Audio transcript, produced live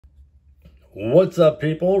What's up,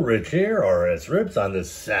 people? Rich here, RS Rips, on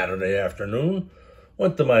this Saturday afternoon.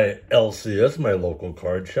 Went to my LCS, my local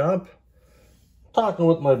card shop. Talking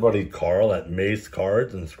with my buddy Carl at Mace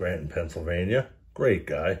Cards in Scranton, Pennsylvania. Great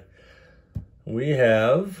guy. He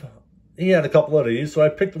had a couple of these, so I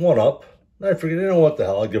picked one up. I figured, you know what the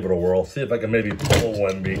hell, I'll give it a whirl. See if I can maybe pull a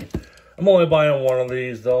Wemby. I'm only buying one of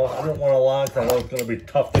these, though. I don't want a lot. I know it's going to be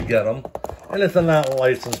tough to get them. And it's a not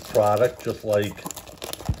licensed product, just like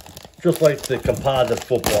the composite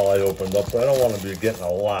football I opened up. So I don't want to be getting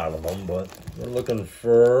a lot of them, but we're looking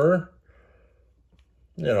for,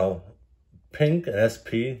 you know, pink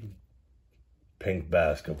SP, pink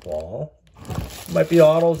basketball. Might be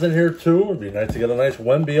autos in here too. It'd be nice to get a nice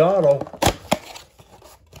Wemby auto.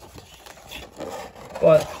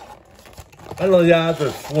 But I know the odds are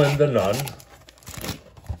slim to none.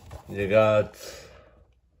 You got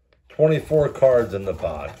 24 cards in the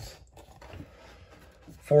box.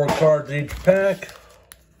 4 cards each pack.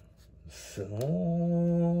 So,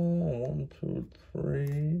 1, 2,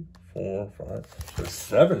 3, 4, 5. There's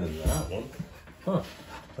 7 in that one. Huh.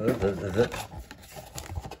 Is it?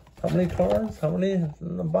 How many cards? How many in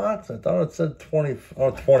the box? I thought it said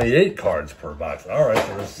 28 cards per box. All right,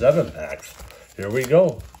 so there's 7 packs. Here we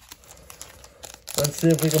go. Let's see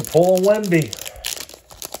if we can pull a Wemby.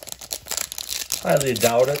 Highly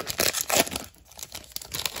doubt it.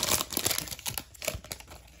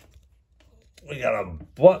 We got a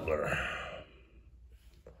Butler.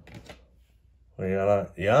 We got a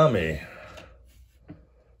Yami.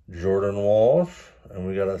 Jordan Walsh. And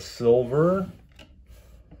we got a silver.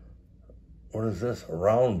 What is this? A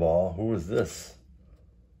round ball. Who is this?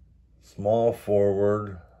 Small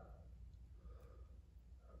forward.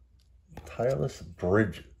 Tireless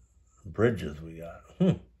Bridges we got.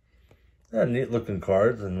 Yeah, neat looking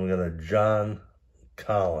cards. And we got a John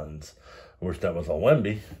Collins. I wish that was a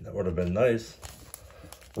Wemby. That would have been nice.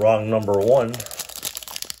 Wrong number 1.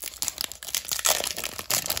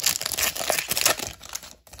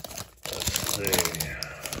 Let's see.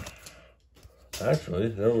 Actually,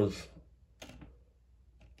 there was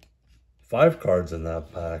 5 cards in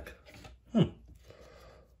that pack.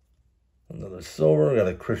 Another silver. We got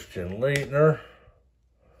a Christian Laettner.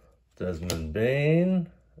 Desmond Bain.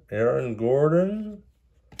 Aaron Gordon.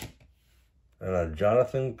 And a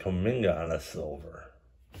Jonathan Kuminga on a silver.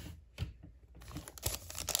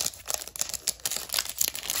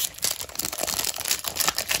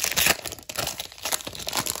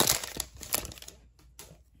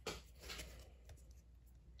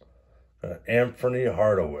 Anthony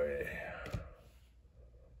Hardaway.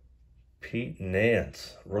 Pete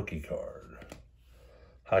Nance, rookie card.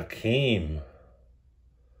 Hakeem.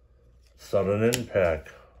 Sudden Impact.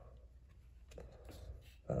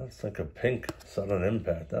 That's like a pink Sudden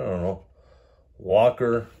Impact. I don't know.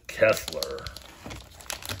 Walker Kessler.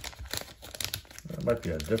 That might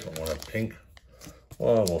be a different one. A pink.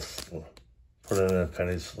 Well, we'll put it in a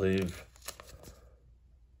penny sleeve.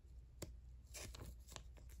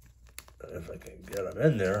 If I can get them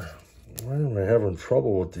in there. Why am I having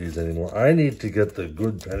trouble with these anymore? I need to get the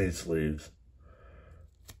good penny sleeves.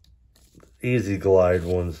 Easy Glide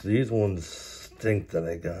ones. These ones stink that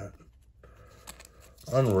I got.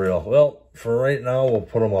 Unreal. Well, for right now, we'll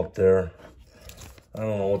put them up there. I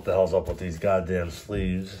don't know what the hell's up with these goddamn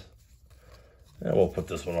sleeves. Yeah, we'll put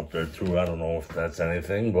this one up there too. I don't know if that's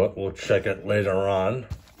anything, but we'll check it later on.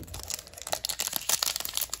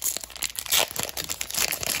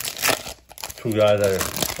 Two guys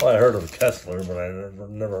I heard of Kessler, but I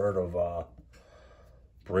never heard of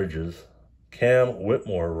Bridges. Cam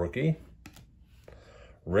Whitmore, rookie.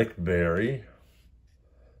 Rick Barry.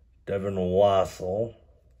 Devin Wassel.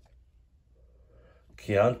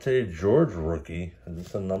 Keontae George, rookie. Is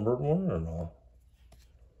this a numbered one or no?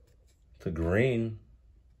 It's a green.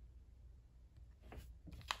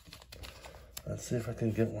 Let's see if I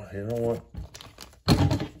can get one. You know what?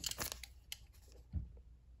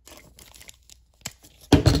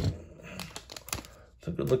 It's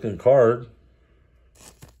a good looking card.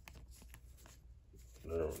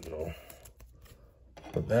 There we go.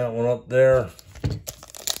 Put that one up there.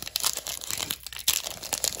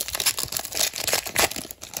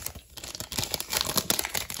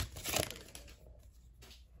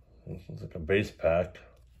 This is like a base pack.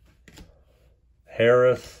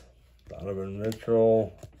 Harris, Donovan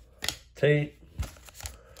Mitchell, Tate.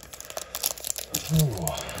 Ooh,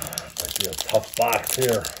 might be a tough box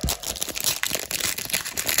here.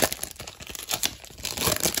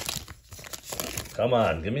 Come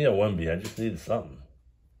on, give me a Wemby. I just need something.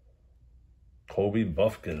 Kobe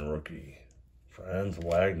Buffkin, rookie. Franz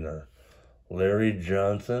Wagner. Larry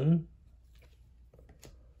Johnson.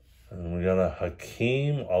 And we got a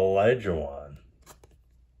Hakeem Olajuwon.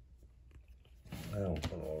 I'll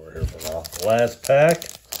put it over here for now. Last pack.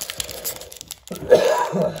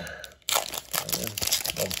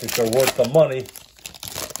 Don't think they're worth the money.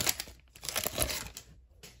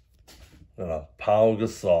 Got a Pau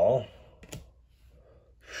Gasol.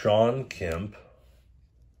 Sean Kemp.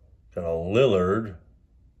 Got a Lillard.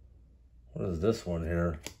 What is this one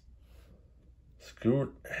here?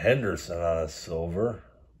 Scoot Henderson on a silver.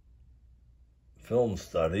 Film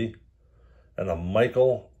study. And a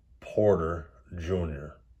Michael Porter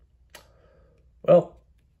Jr. Well,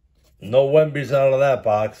 no Wemby's out of that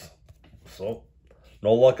box. So,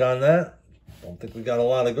 no luck on that. Don't think we got a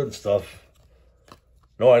lot of good stuff.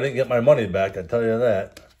 No, I didn't get my money back, I tell you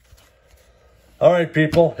that. All right,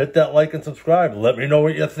 people, hit that like and subscribe. Let me know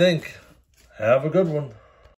what you think. Have a good one.